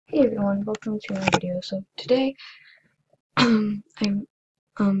Hey everyone, welcome to my video. So today, I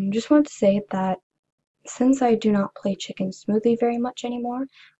just want to say that since I do not play Chicken Smoothie very much anymore,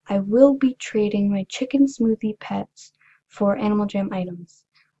 I will be trading my Chicken Smoothie pets for Animal Jam items.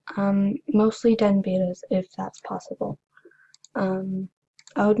 Mostly Den betas if that's possible. I'm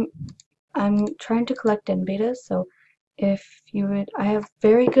trying to collect Den betas, so if you would, I have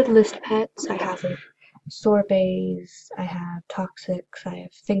very good list pets. I have like sorbets, I have toxics, I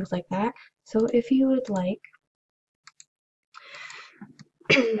have things like that. So if you would like,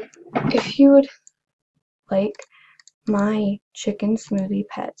 if you would like my chicken smoothie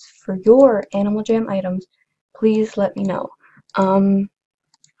pets for your Animal Jam items, please let me know. I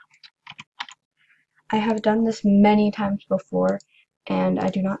have done this many times before, and I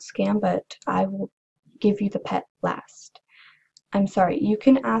do not scam, but I will give you the pet last. I'm sorry, you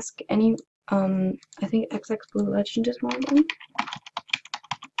can ask any, I think XX Blue Legend is one of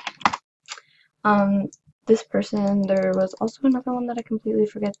them. This person, there was also another one that I completely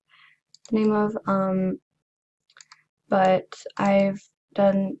forget the name of, but I've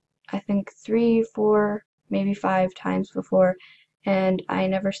done, I think, 3, 4, maybe 5 times before, and I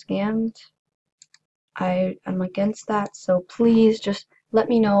never scammed. I'm against that, so please just let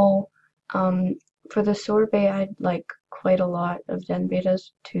me know. For the sorbet, I'd like quite a lot of Den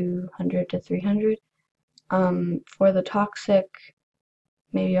betas, 200 to 300. For the toxic,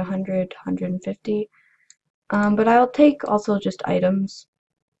 maybe 100, 150. But I'll take also just items.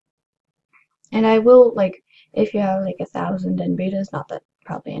 And I will, like, if you have like 1,000 Den betas, not that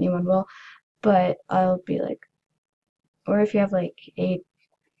probably anyone will, but I'll be like, or if you have like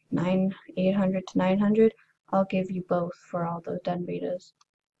 800 to 900, I'll give you both for all those Den betas.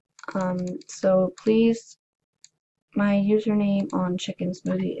 So please, my username on Chicken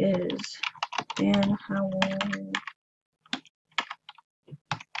Smoothie is Dan Howell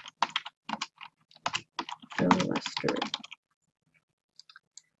Phil Lester.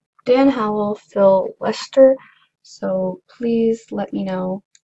 Dan Howell Phil Lester. So please let me know.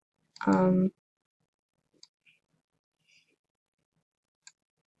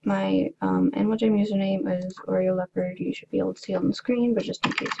 My Animal Jam username is Oreo Leopard. You should be able to see it on the screen, but just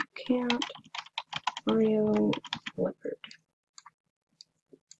in case you can't, Oreo Leopard.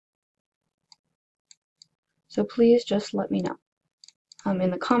 So please just let me know.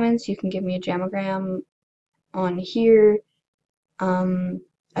 In the comments, you can give me a jamagram on here.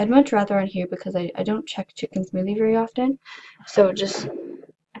 I'd much rather on here because I don't check Chicken Smoothie very often. So just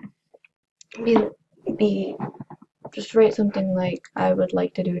just write something like, I would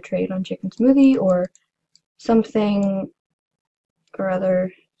like to do a trade on Chicken Smoothie or something or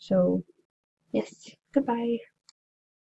other. So yes, goodbye.